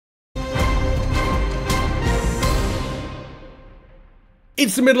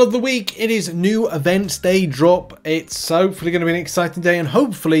It's the middle of the week. It is new events day drop. It's hopefully going to be an exciting day, and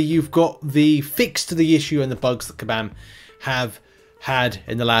hopefully you've got the fix to the issue and the bugs that Kabam have had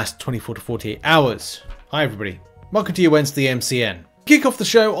in the last 24 to 48 hours. Hi everybody, welcome to your Wednesday MCN. Kick off the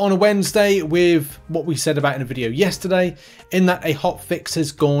show on a Wednesday with what we said about in a video yesterday, in that a hotfix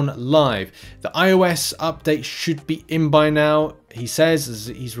has gone live. The iOS update should be in by now, he says, as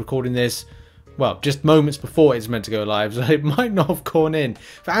he's recording this. Well, just moments before it's meant to go live, so it might not have gone in.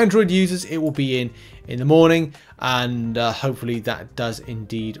 For Android users, it will be in the morning, and hopefully that does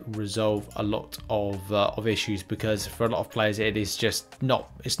indeed resolve a lot of issues, because for a lot of players it is just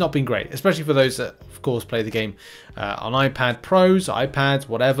not been great, especially for those that of course play the game on iPad Pros, iPads,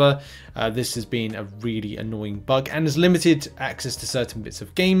 whatever. This has been a really annoying bug and has limited access to certain bits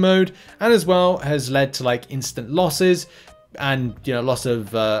of game mode, and as well has led to like instant losses. And loss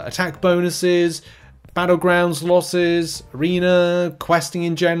of attack bonuses, Battlegrounds losses, arena, questing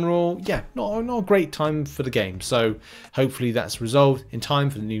in general. Yeah, not a great time for the game. So hopefully that's resolved in time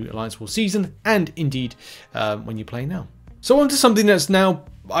for the new Alliance War season, and indeed when you play now. So on to something that's now,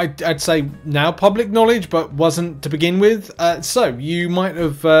 I'd say now public knowledge, but wasn't to begin with. So you might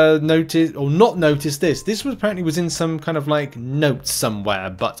have noticed or not noticed this. This was apparently was in some kind of like notes somewhere,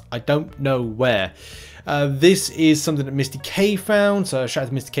 but I don't know where. This is something that Misty K found, so shout out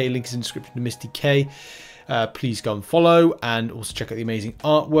to Misty K, link is in the description to Misty K. Please go and follow, and also check out the amazing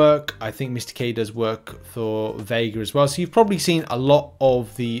artwork. I think Misty K does work for Vega as well, so you've probably seen a lot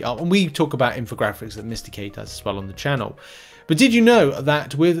of the art, and we talk about infographics that Misty K does as well on the channel. But did you know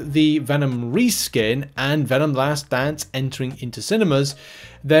that with the Venom reskin and Venom Last Dance entering into cinemas,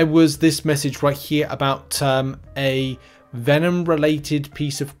 there was this message right here about a Venom related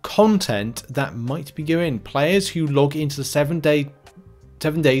piece of content that might be going. Players who log into the 7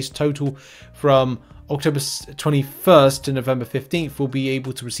 days total from October 21st to November 15th will be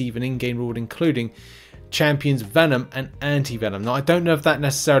able to receive an in-game reward including Champions Venom and Anti-Venom. Now I don't know if that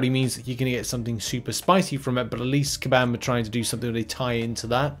necessarily means that you're going to get something super spicy from it, but at least Kabam are trying to do something where they tie into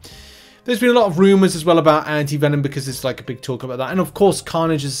that. There's been a lot of rumours as well about Anti-Venom, because it's like a big talk about that, and of course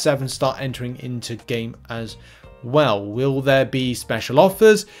Carnage is 7-star entering into game as well. Will there be special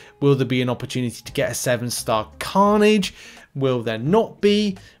offers? Will there be an opportunity to get a 7-star Carnage? Will there not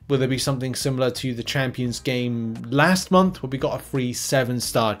be? Will there be something similar to the Champions game last month where we got a free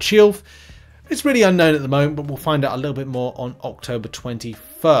 7-star Chilf? It's really unknown at the moment, but we'll find out a little bit more on October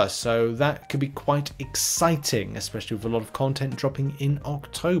 21st. So that could be quite exciting, especially with a lot of content dropping in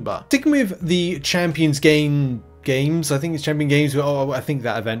October. Sticking with the Champions games, I think it's Champion Games, I think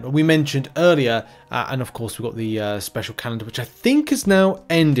that event we mentioned earlier, and of course we've got the special calendar, which I think has now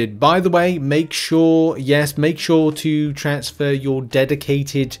ended. By the way, make sure to transfer your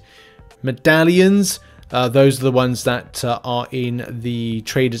dedicated medallions. Those are the ones that are in the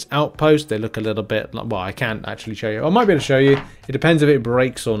Traders Outpost. They look a little bit like, well, I can't actually show you. I might be able to show you. It depends if it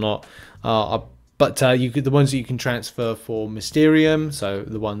breaks or not. But the ones that you can transfer for Mysterium, so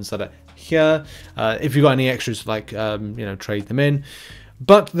the ones that are here. If you've got any extras, like trade them in.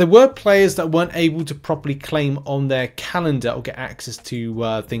 But there were players that weren't able to properly claim on their calendar or get access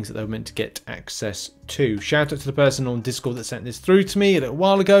to things that they were meant to get access to. Shout out to the person on Discord that sent this through to me a little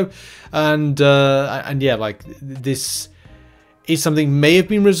while ago, and yeah, like this is something may have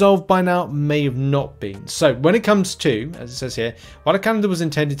been resolved by now, may have not been. So when it comes to, as it says here, while the calendar was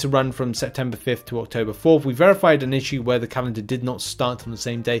intended to run from September 5th to October 4th, we verified an issue where the calendar did not start on the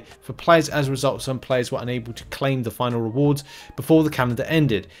same day for players. As a result, some players were unable to claim the final rewards before the calendar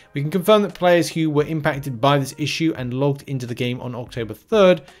ended. We can confirm that players who were impacted by this issue and logged into the game on October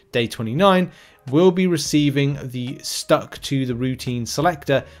 3rd, day 29, will be receiving the stuck to the routine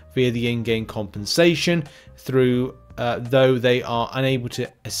selector via the in-game compensation through though they are unable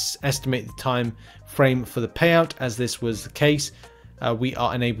to estimate the time frame for the payout. As this was the case, we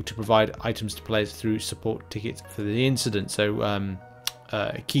are unable to provide items to players through support tickets for the incident. So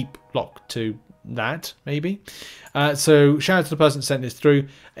keep locked to that, maybe. So shout out to the person that sent this through.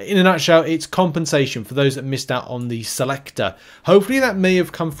 In a nutshell, it's compensation for those that missed out on the selector. Hopefully that may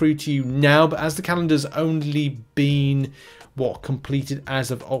have come through to you now, but as the calendar's only been completed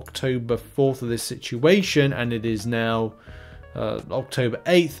as of October 4th of this situation, and it is now October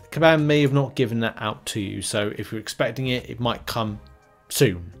 8th, Kabam may have not given that out to you. So if you're expecting it, it might come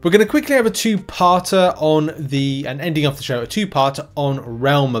soon. We're going to quickly have a two-parter on ending off the show, a two-parter on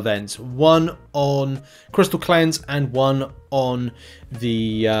realm events. One on Crystal Cleanse and one on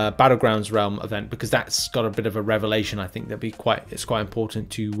the Battlegrounds realm event, because that's got a bit of a revelation. I think it's quite important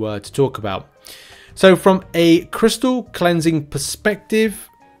to talk about. So from a crystal cleansing perspective,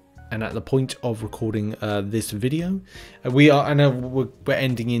 and at the point of recording this video, I know we're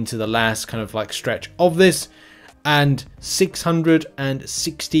ending into the last kind of like stretch of this, and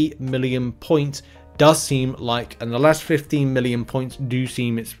 660 million points does seem like, and the last 15 million points do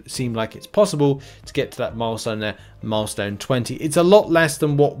seem like it's possible to get to that milestone there, milestone 20. It's a lot less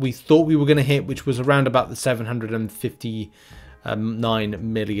than what we thought we were going to hit, which was around about the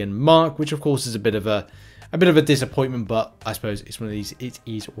 759 million mark, which of course is a bit of a disappointment, but I suppose it's one of these it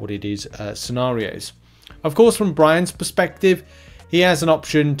is what it is scenarios. Of course, from Brian's perspective, he has an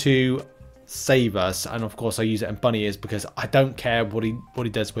option to save us, and of course I use it in bunny ears because I don't care what he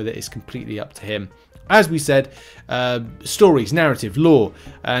does with it. It's completely up to him. As we said, stories, narrative, lore,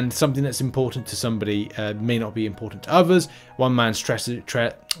 and something that's important to somebody may not be important to others. One man's trash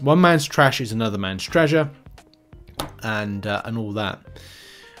is another man's treasure, and all that.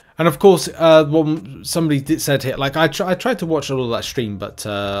 And of course, somebody said here, like I tried to watch all of that stream, but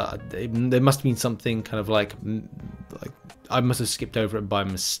there must have been something kind of like I must have skipped over it by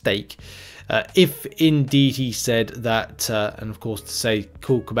mistake. If indeed he said that, and of course to say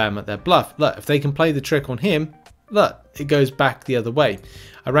call Kabam at their bluff. Look, if they can play the trick on him, look, it goes back the other way.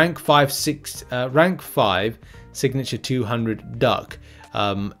 A rank 5 signature 200 duck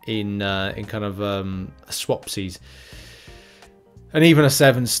in kind of swapsies. And even a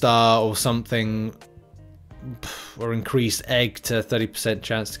 7-star or something, or increased egg to 30%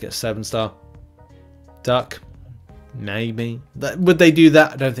 chance to get 7-star duck, maybe. Would they do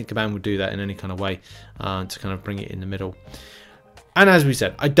that? I don't think Kabam would do that in any kind of way to kind of bring it in the middle. And as we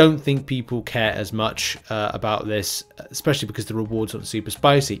said, I don't think people care as much about this, especially because the rewards aren't super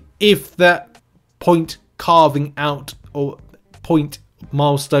spicy. If that point carving out or point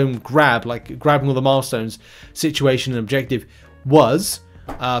milestone grab, like grabbing all the milestones situation and objective, was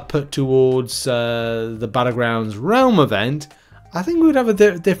put towards the Battlegrounds realm event, I think we would have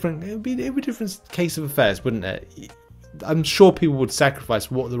a different. It would be a different case of affairs, wouldn't it? I'm sure people would sacrifice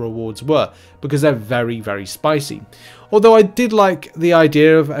what the rewards were because they're very, very spicy. Although I did like the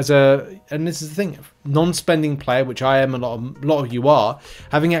idea of, and this is the thing, non-spending player, which I am, a lot of you are,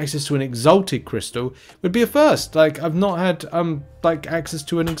 having access to an exalted crystal would be a first. Like I've not had like access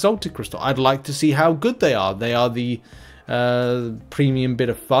to an exalted crystal. I'd like to see how good they are. They are the premium bit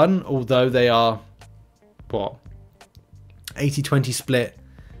of fun, although they are what 80-20 split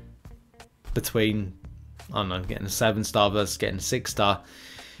between, I don't know, getting a 7-star versus getting a 6-star.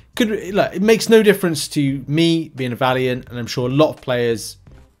 Look, it makes no difference to me being a Valiant, and I'm sure a lot of players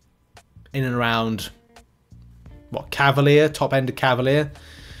in and around what Cavalier, top end of Cavalier,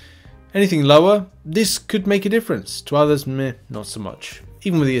 anything lower, this could make a difference. To others, meh, not so much.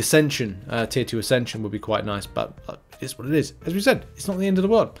 Even with the Ascension, tier 2 Ascension would be quite nice, but it is what it is. As we said, it's not the end of the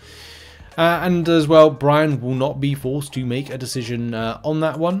world. And as well, Brian will not be forced to make a decision on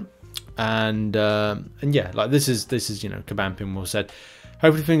that one. And yeah, like this is you know, Kabam Pinwheel said,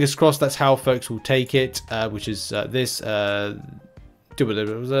 hopefully fingers crossed that's how folks will take it, which is this. I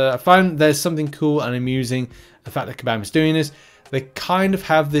found there's something cool and amusing the fact that Kabam is doing this. They kind of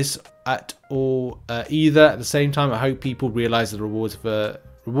have this at either at the same time. I hope people realize the rewards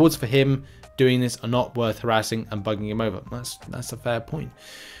for him doing this are not worth harassing and bugging him over. That's a fair point.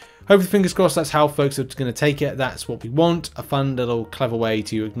 Hopefully, fingers crossed, that's how folks are going to take it. That's what we want. A fun little clever way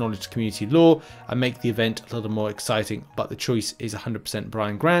to acknowledge community lore and make the event a little more exciting. But the choice is 100%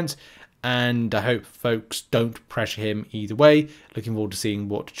 Brian Grant. And I hope folks don't pressure him either way. Looking forward to seeing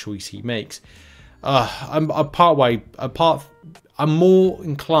what choice he makes. I'm more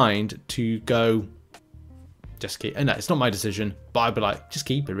inclined to go, just keep. And no, it's not my decision, but I'd be like, just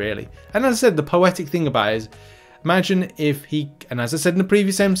keep it, really. And as I said, the poetic thing about it is, imagine if he, and as I said in the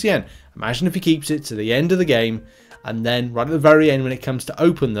previous MCN, imagine if he keeps it to the end of the game, and then right at the very end when it comes to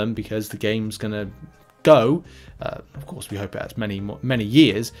open them, because the game's going to go, of course we hope it has many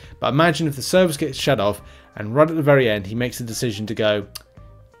years, but imagine if the servers get shut off, and right at the very end he makes the decision to go,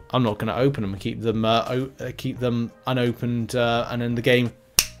 I'm not going to open them and keep them unopened, and then the game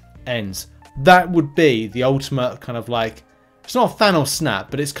ends. That would be the ultimate kind of like, it's not a Thanos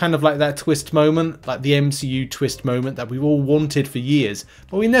snap, but it's kind of like that twist moment, like the MCU twist moment that we've all wanted for years,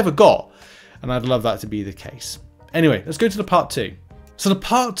 but we never got. And I'd love that to be the case. Anyway, let's go to the part 2. So the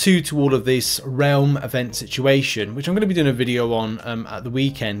part 2 to all of this realm event situation, which I'm going to be doing a video on at the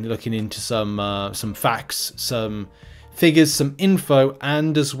weekend, looking into some facts, some figures, some info,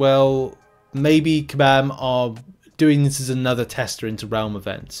 and as well, maybe Kabam are doing this as another tester into realm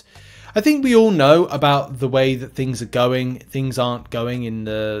events. I think we all know about the way that things are going. Things aren't going in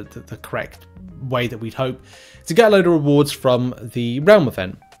the correct way that we'd hope to get a load of rewards from the realm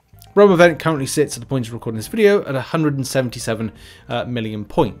event. Realm event currently sits at the point of recording this video at 177 million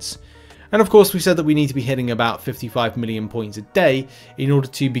points. And of course we said that we need to be hitting about 55 million points a day in order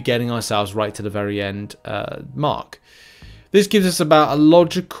to be getting ourselves right to the very end mark. This gives us about a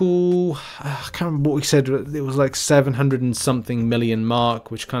logical, I can't remember what we said, it was like 700 and something million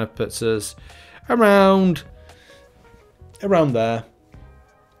mark, which kind of puts us around there,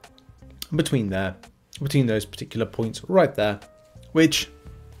 between those particular points right there, which,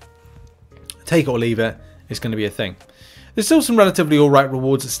 take it or leave it, is going to be a thing. There's still some relatively alright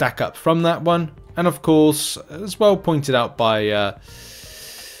rewards that stack up from that one, and of course, as well pointed out by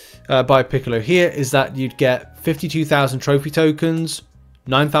Piccolo here, is that you'd get 52,000 trophy tokens,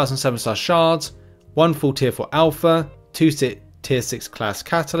 9,000 7-star shards, 1 full tier 4 alpha, 2 tier 6 class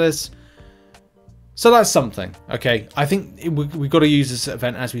catalysts. So that's something, okay? I think we've got to use this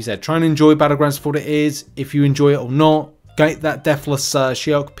event, as we said. Try and enjoy Battlegrounds for what it is. If you enjoy it or not, get that Deathless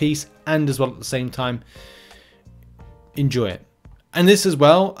Shield piece, and as well at the same time, enjoy it. And this as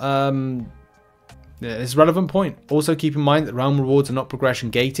well, it's a relevant point. Also keep in mind that realm rewards are not progression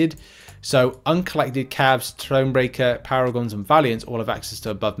gated, so uncollected Cavs, Thronebreaker, Paragons and Valiants all have access to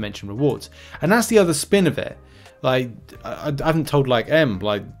above mentioned rewards. And that's the other spin of it. Like, I haven't told like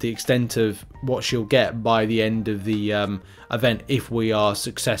like the extent of what she'll get by the end of the event if we are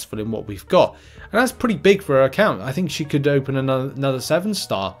successful in what we've got. And that's pretty big for her account. I think she could open another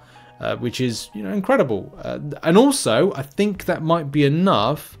 7-star. Which is, you know, incredible. And also, I think that might be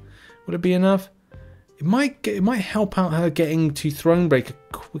enough. Would it be enough? It might help out her getting to Thronebreaker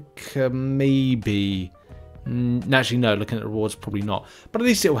quicker, maybe. Actually, no. Looking at the rewards, probably not. But at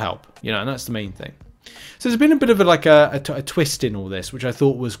least it'll help, you know, and that's the main thing. So there's been a bit of a twist in all this, which I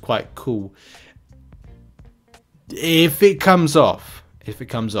thought was quite cool. If it comes off. So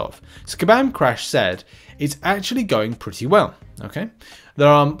Kabam Crash said it's actually going pretty well. Okay. There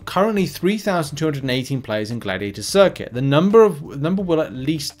are currently 3,218 players in Gladiator Circuit. The number will at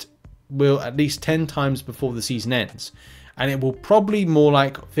least 10 times before the season ends, and it will probably more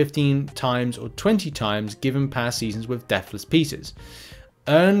like 15 times or 20 times given past seasons with deathless pieces.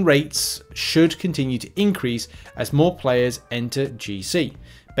 Earn rates should continue to increase as more players enter GC.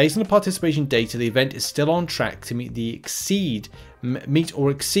 Based on the participation data, the event is still on track to meet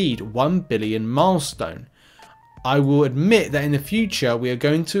or exceed 1 billion milestone. I will admit that in the future we are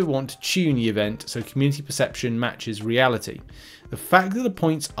going to want to tune the event so community perception matches reality. The fact that the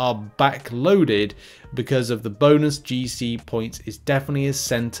points are backloaded because of the bonus GC points is definitely a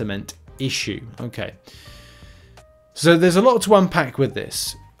sentiment issue. Okay, so there's a lot to unpack with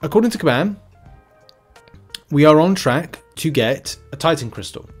this. According to Kabam, we are on track to get a Titan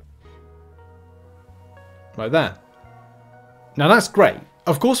Crystal. Right there. Now that's great.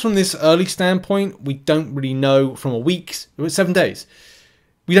 Of course, from this early standpoint, we don't really know from a week's, it was 7 days.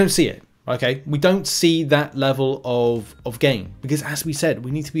 We don't see it, okay? We don't see that level of gain because, as we said, we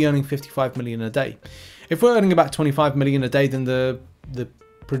need to be earning 55 million a day. If we're earning about 25 million a day, then the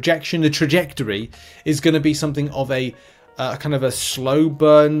projection, the trajectory is going to be something of a kind of a slow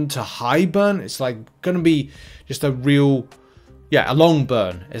burn to high burn. It's like going to be just a real, a long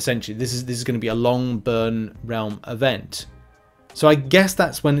burn, essentially. This is going to be a long burn realm event. So I guess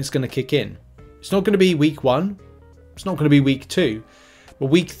that's when it's going to kick in. It's not going to be week 1. It's not going to be week 2. But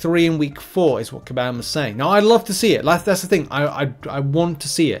week 3 and week 4 is what Kabam was saying. Now, I'd love to see it. That's the thing. I want to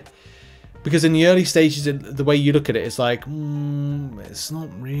see it. Because in the early stages, the way you look at it, it's like, it's not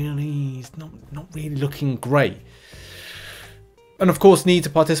really looking great. And of course, needs a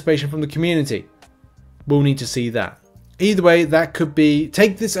participation from the community. We'll need to see that. Either way, that could be,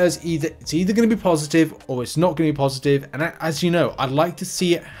 take this as it's either going to be positive or it's not going to be positive. And as you know, I'd like to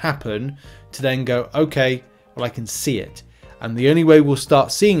see it happen to then go, okay, well, I can see it. And the only way we'll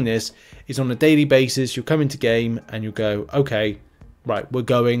start seeing this is on a daily basis. You'll come into game and you'll go, okay, right, we're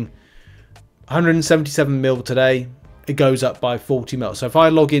going 177 mil today. It goes up by 40 mil. So if I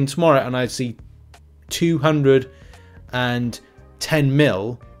log in tomorrow and I see 210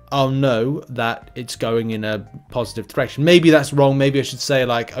 mil, I'll know that it's going in a positive direction. Maybe that's wrong. Maybe I should say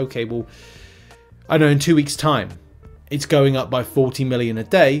like, okay, well, I know in 2 weeks' time, it's going up by 40 million a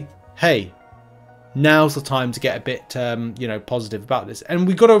day. Hey, now's the time to get a bit, positive about this. And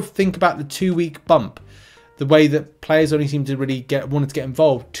we've got to think about the 2-week bump. The way that players only seem to really wanted to get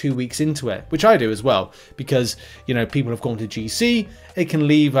involved 2 weeks into it, which I do as well, because, people have gone to GC. It can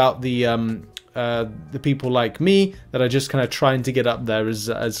leave out the people like me that are just kind of trying to get up there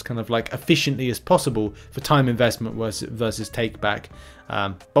as kind of like efficiently as possible for time investment versus take back.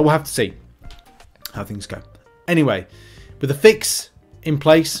 But we'll have to see how things go. Anyway, with the fix in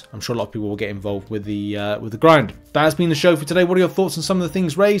place, I'm sure a lot of people will get involved with the grind. That has been the show for today. What are your thoughts on some of the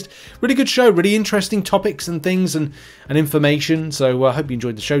things raised? Really good show, really interesting topics and things and information. So I hope you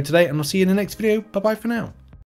enjoyed the show today, and I'll see you in the next video. Bye bye for now.